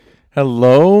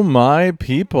Hello, my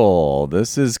people.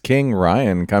 This is King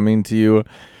Ryan coming to you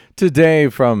today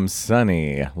from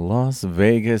sunny Las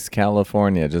Vegas,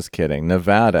 California. Just kidding,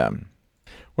 Nevada,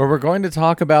 where we're going to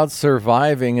talk about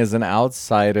surviving as an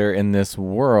outsider in this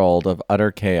world of utter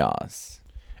chaos.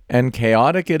 And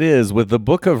chaotic it is, with the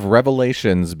book of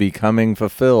Revelations becoming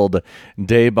fulfilled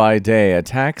day by day.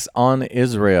 Attacks on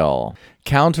Israel,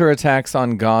 counterattacks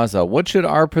on Gaza. What should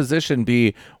our position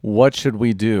be? What should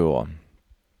we do?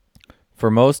 For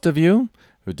most of you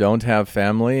who don't have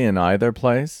family in either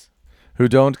place, who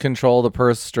don't control the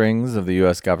purse strings of the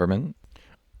U.S. government,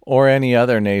 or any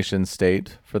other nation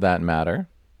state for that matter,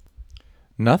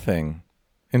 nothing.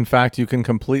 In fact, you can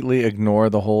completely ignore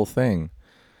the whole thing.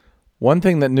 One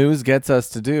thing that news gets us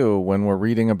to do when we're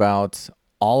reading about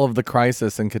all of the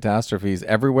crisis and catastrophes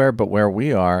everywhere but where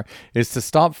we are is to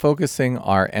stop focusing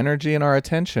our energy and our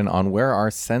attention on where our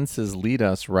senses lead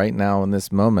us right now in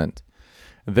this moment.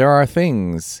 There are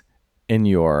things in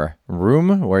your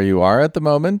room where you are at the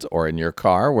moment, or in your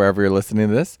car, wherever you're listening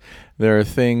to this. There are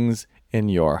things in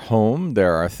your home.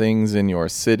 There are things in your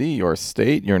city, your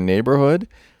state, your neighborhood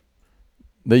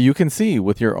that you can see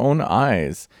with your own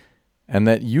eyes and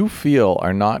that you feel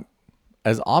are not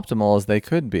as optimal as they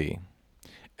could be.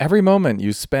 Every moment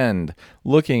you spend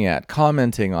looking at,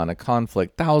 commenting on a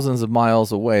conflict thousands of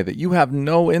miles away that you have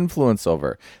no influence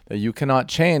over, that you cannot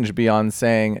change beyond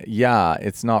saying, yeah,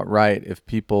 it's not right if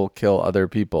people kill other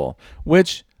people,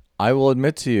 which I will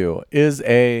admit to you is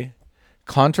a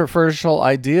controversial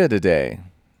idea today,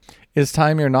 is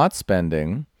time you're not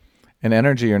spending and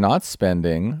energy you're not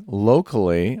spending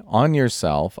locally on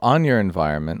yourself, on your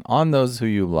environment, on those who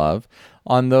you love,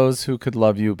 on those who could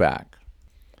love you back.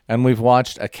 And we've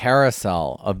watched a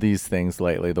carousel of these things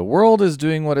lately. The world is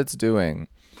doing what it's doing.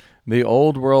 The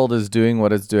old world is doing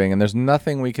what it's doing, and there's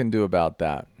nothing we can do about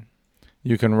that.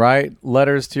 You can write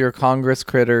letters to your Congress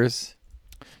critters.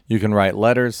 You can write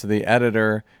letters to the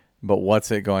editor, but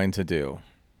what's it going to do?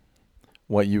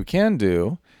 What you can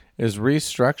do is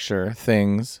restructure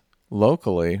things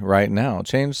locally right now.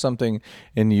 Change something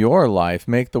in your life.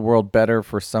 Make the world better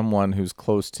for someone who's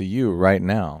close to you right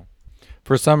now.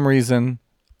 For some reason,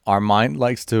 our mind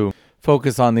likes to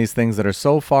focus on these things that are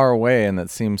so far away and that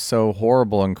seem so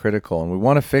horrible and critical, and we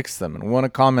want to fix them and we want to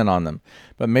comment on them.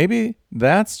 But maybe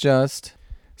that's just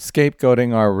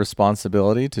scapegoating our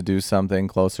responsibility to do something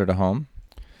closer to home.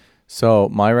 So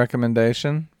my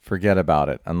recommendation, forget about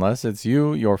it. Unless it's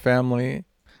you, your family,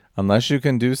 unless you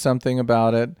can do something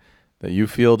about it that you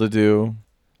feel to do,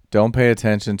 don't pay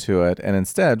attention to it, and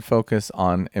instead focus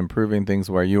on improving things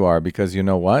where you are, because you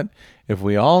know what? If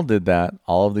we all did that,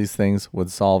 all of these things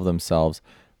would solve themselves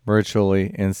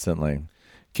virtually instantly.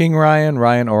 King Ryan,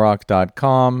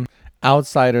 RyanOrok.com,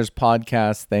 Outsiders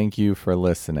Podcast, thank you for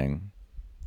listening.